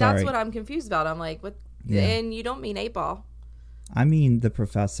 Sorry. that's what I'm confused about. I'm like, what? Yeah. And you don't mean 8 Ball. I mean the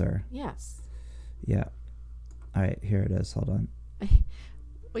professor. Yes. Yeah. All right, here it is. Hold on.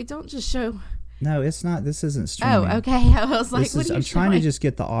 Wait, don't just show. No, it's not. This isn't streaming. Oh, okay. I was like, This what is, are you I'm trying to showing? just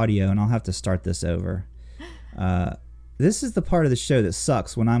get the audio, and I'll have to start this over. This is the part of the show that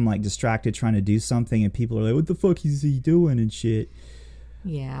sucks when I'm like distracted trying to do something, and people are like, "What the fuck is he doing?" and shit.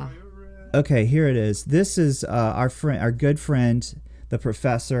 Yeah. Okay, here it is. This is our good friend, the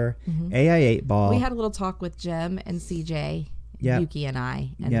professor, AI 8 Ball. We had a little talk with Jim and CJ, Yep. Yuki and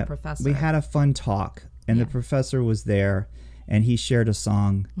I, and Yep. the professor. We had a fun talk, and Yeah. the professor was there, and he shared a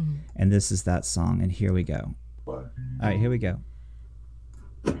song, and this is that song, and here we go. All right, here we go.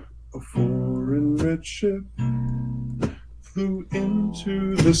 A foreign red ship flew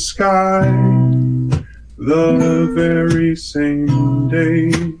into the sky the very same day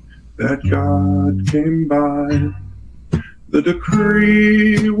that God came by. The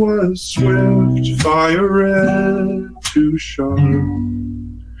decree was swift, fire red, too sharp.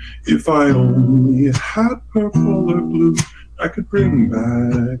 If I only had purple or blue, I could bring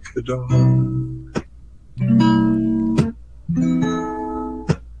back the dawn.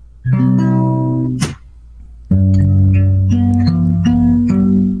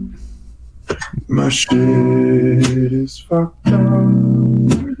 shit is fucked up,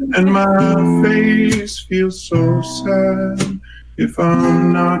 and my face feels so sad. If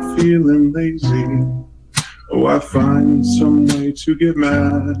I'm not feeling lazy, oh, I find some way to get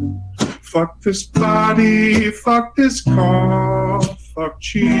mad. Fuck this body, fuck this car, fuck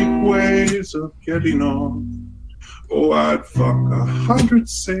cheap ways of getting off. Oh, I'd fuck 100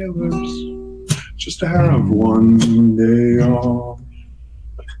 sailors just to have one day off.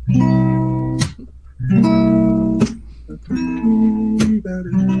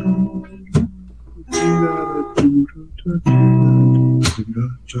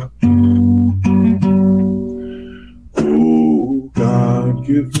 Oh, God,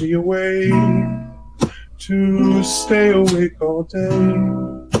 give me a way to stay awake all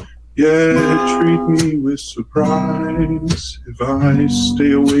day. Yeah, treat me with surprise if I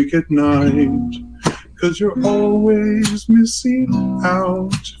stay awake at night. 'Cause you're always missing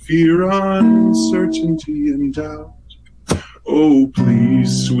out, fear, uncertainty, and doubt. Oh,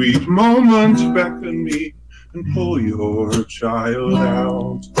 please, sweet moment, beckon me and pull your child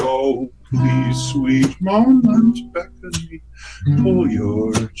out. Oh, please, sweet moment, beckon me, pull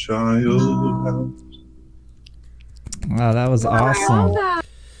your child out. Wow, that was awesome.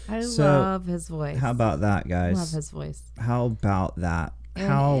 I So, love his voice. How about that, guys? Love his voice. How about that? And,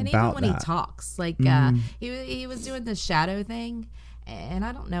 How and about even when that? he talks, like he was doing the shadow thing, and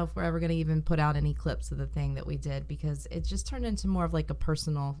I don't know if we're ever going to even put out any clips of the thing that we did because it just turned into more of like a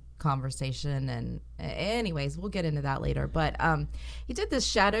personal conversation. And anyways, we'll get into that later. But he did this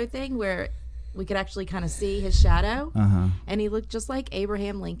shadow thing where we could actually kind of see his shadow, and he looked just like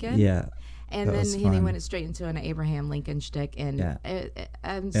Abraham Lincoln. Yeah. And That then was he fun. went straight into an Abraham Lincoln shtick, and Yeah.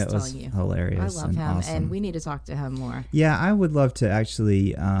 I'm It just was telling you, hilarious I love and him, awesome. and we need to talk to him more. Yeah, I would love to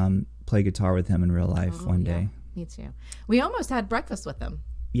actually play guitar with him in real life Oh, one yeah, day. me too. We almost had breakfast with him.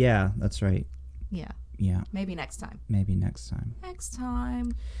 Yeah, that's right. Yeah, Yeah, maybe next time. maybe next time. Next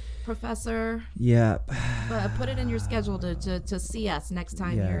time, Professor. Yeah. But put it in your schedule to see us next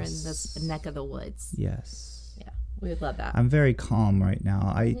time you're in this Yes. neck of the woods. Yes. Yeah, we would love that. I'm very calm right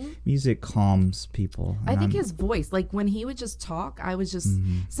now. Music calms people. I and think I'm- his voice, like when he would just talk, I was just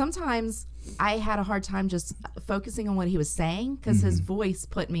sometimes I had a hard time just focusing on what he was saying because his voice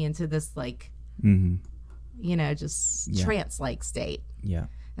put me into this like, you know, just Yeah. trance-like state. Yeah.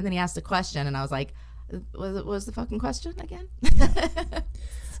 And then he asked a question, and I was like, "What was the fucking question again?"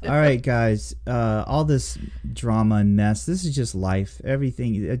 All right, guys. All this drama and mess. This is just life.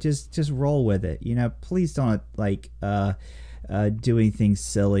 Everything. Just roll with it. You know. Please don't like do anything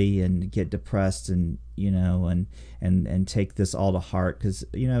silly and get depressed and and take this all to heart because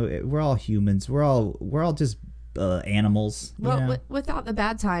we're all humans. We're all just animals. Well, you know? without the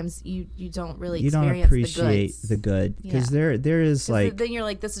bad times, you don't really You don't experience appreciate the the goods. good because Yeah. there is like then you're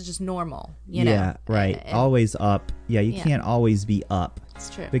like, this is just normal, you know? yeah, right. And Always up. Yeah, you Yeah. can't always be up. it's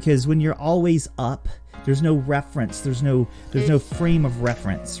true. Because when you're always up, there's no reference. There's no frame of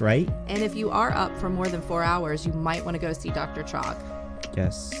reference, right? And if you are up for more than 4 hours, you might want to go see Dr. Trog.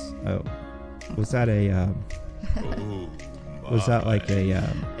 Yes. Oh, was that a? Oh, Was that like a?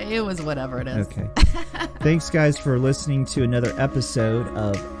 It was whatever it is. Okay. Thanks, guys, for listening to another episode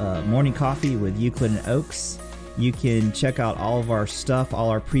of Morning Coffee with Euclid and Oaks. You can check out all of our stuff, all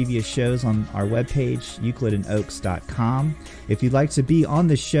our previous shows on our webpage, euclidandoaks.com. If you'd like to be on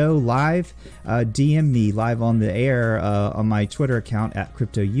the show live, DM me live on the air on my Twitter account at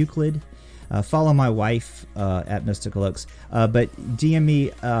CryptoEuclid. Follow my wife at Mystical Oaks. But DM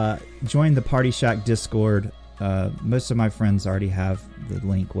me, join the Party Shack Discord. Most of my friends already have the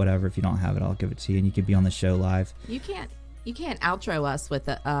link, whatever. If you don't have it, I'll give it to you, and you can be on the show live. You can't outro us with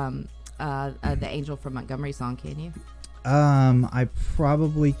the Angel from Montgomery song, can you? I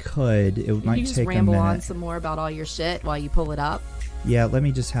probably could. It might you just take a ramble minute. on some more about all your shit while you pull it up. Yeah, let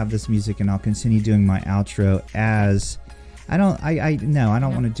me just have this music, and I'll continue doing my outro as. I don't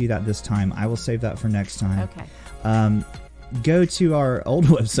want to do that this time. I will save that for next time. Okay. Go to our old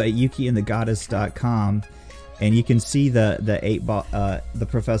website, yukiandthegoddess.com, and you can see the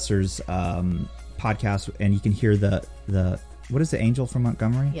professor's podcast, and you can hear the what is the Angel from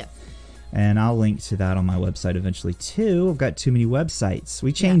Montgomery? Yes. And I'll link to that on my website eventually too. I've got too many websites.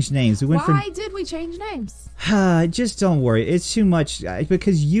 We changed names. We went Why did we change names? just don't worry. It's too much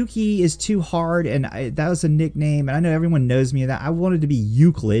because Yuki is too hard, and that was a nickname, and I know everyone knows me. That I wanted to be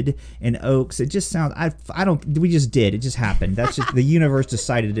Euclid and Oaks. It just sounds. I don't. We just did. It just happened. That's just the universe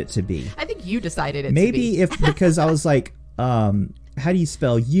decided it to be. I think you decided it. Maybe to be. because I was like, how do you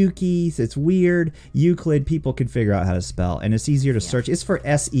spell Yuki? It's weird. Euclid, people can figure out how to spell, and it's easier to search. It's for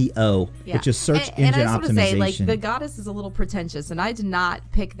SEO, which is search engine and I just optimization. want to say, like, the goddess is a little pretentious, and I did not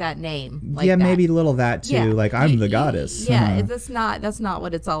pick that name. Like maybe a little that too. Yeah. Like, I'm the goddess. Yeah, that's not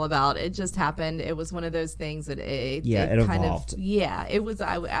what it's all about. It just happened. It was one of those things that it kind evolved. of it was.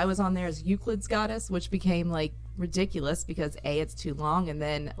 I was on there as Euclid's goddess, which became like ridiculous because it's too long, and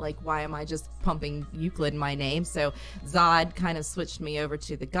then like, why am I just pumping Euclid in my name? So Zod kind of switched me over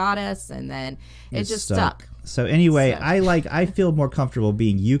to the goddess, and then it just stuck. So anyway, I feel more comfortable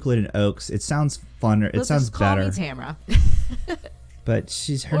being Euclid and Oaks. It sounds funner. It sounds better. Call me Tamara. But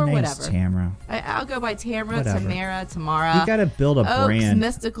her name's whatever. Tamara. I'll go by Tamara, Whatever. Tamara, Tamara. You got to build a Oaks, brand.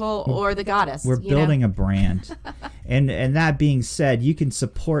 Mystical, or the goddess. We're building a brand. and that being said, you can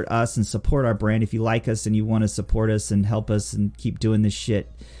support us and support our brand if you like us and you want to support us and help us and keep doing this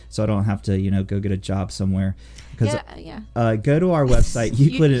shit so I don't have to, go get a job somewhere. Go to our website,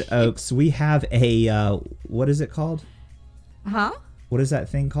 Euclid and Oaks. We have a, what is it called? Huh? What is that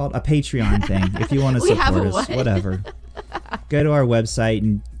thing called? A Patreon thing. If you want to We have support a us, what? whatever. Go to our website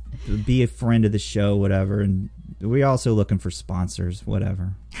and be a friend of the show, whatever. And we're also looking for sponsors,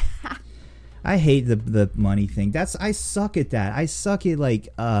 whatever. I hate the money thing. I suck at that. I suck at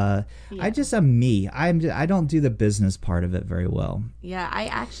I just am me. I don't do the business part of it very well. Yeah, I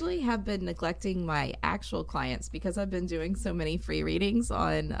actually have been neglecting my actual clients because I've been doing so many free readings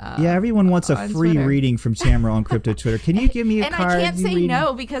on. Everyone wants a free Twitter. reading from Tamara on Crypto Twitter. Can you give me a and card? I can't You say read-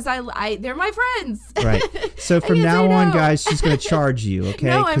 no because they're my friends. Right. So from can't now say on, no. guys, she's going to charge you, okay?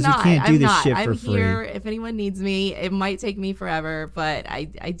 No, I'm Because not. you can't do I'm this not. shit I'm for free. here if anyone needs me. It might take me forever, but I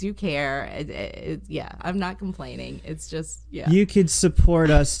do care. I'm not complaining. It's just You could support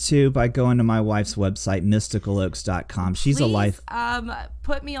us too by going to my wife's website, mysticaloaks.com. She's a life.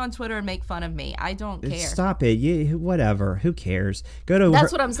 Put me on Twitter and make fun of me. I don't care. Stop it. Whatever. Who cares? Go to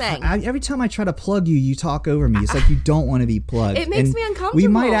That's what I'm saying. Every time I try to plug you, you talk over me. It's like you don't want to be plugged. It makes And me uncomfortable. We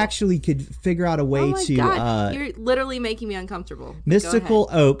might actually could figure out a way Oh my to God. You're literally making me uncomfortable. Go ahead.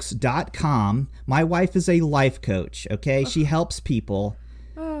 mysticaloaks.com. My wife is a life coach, okay? She helps people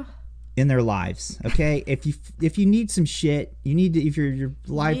in their lives, okay? If you need some shit, if your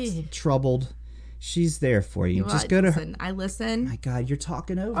life's troubled, she's there for you. Just go to her. I listen. My God, you're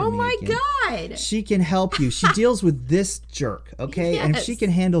talking over me. Oh my again. God. She can help you. She deals with this jerk, okay? And if she Yes.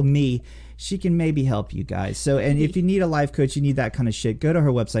 can handle me, she can maybe help you guys. So, and if you need a life coach, you need that kind of shit, go to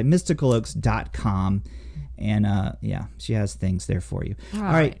her website, mysticaloaks.com. And she has things there for you. All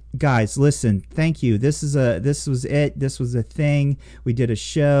right, guys, listen. Thank you. This was it. This was a thing. We did a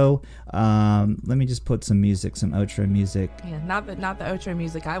show. Let me just put some music, some outro music. Yeah, not the outro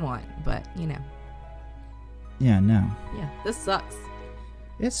music I want, but Yeah, no, yeah, this sucks.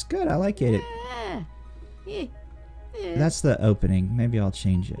 it's good. I like it. Yeah. That's the opening. Maybe I'll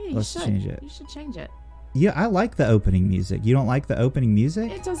change it. Yeah, Let's change it. You should change it. Yeah, I like the opening music. You don't like the opening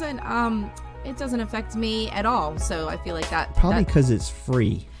music? It doesn't affect me at all. So I feel like that Probably because it's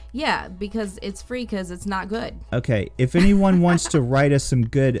free. Yeah, because it's free because it's not good. Okay, if anyone wants to write us some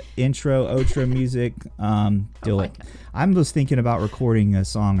good intro, outro music, do it. God. I was thinking about recording a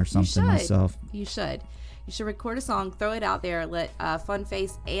song or something myself. You should record a song, throw it out there, let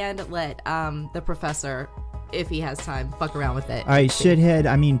Funface and let the professor, if he has time, fuck around with it. All right,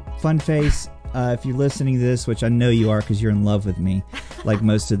 Funface, if you're listening to this, which I know you are because you're in love with me, like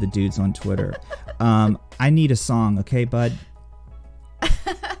most of the dudes on Twitter, I need a song, okay, bud?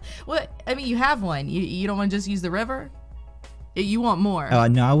 What? I mean, you have one. You don't want to just use the river? You want more.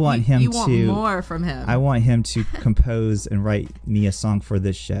 No, I want him you to. want more from him. I want him to compose and write me a song for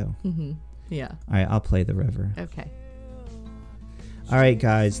this show. Yeah. All right, I'll play the river. Okay. All right,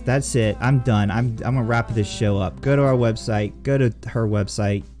 guys, that's it. I'm done. I'm gonna wrap this show up. Go to our website. Go to her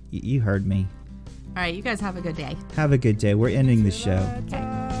website. You heard me. All right, you guys have a good day. Have a good day. We're ending the show. Okay.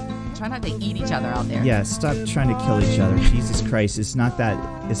 Try not to eat each other out there. Yeah, stop trying to kill each other. Jesus Christ, it's not,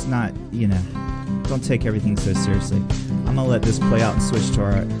 don't take everything so seriously. I'm gonna let this play out and switch to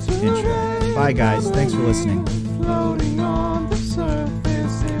our intro. Bye, guys. Thanks for listening. Floating on the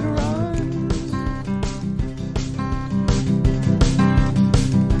surface, it runs.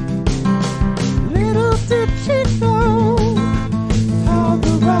 Little did she know how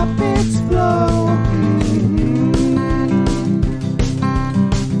the rapids flow.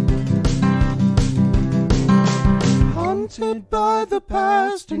 Haunted by the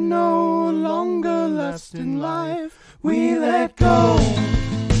past and no longer lasting life, we let go.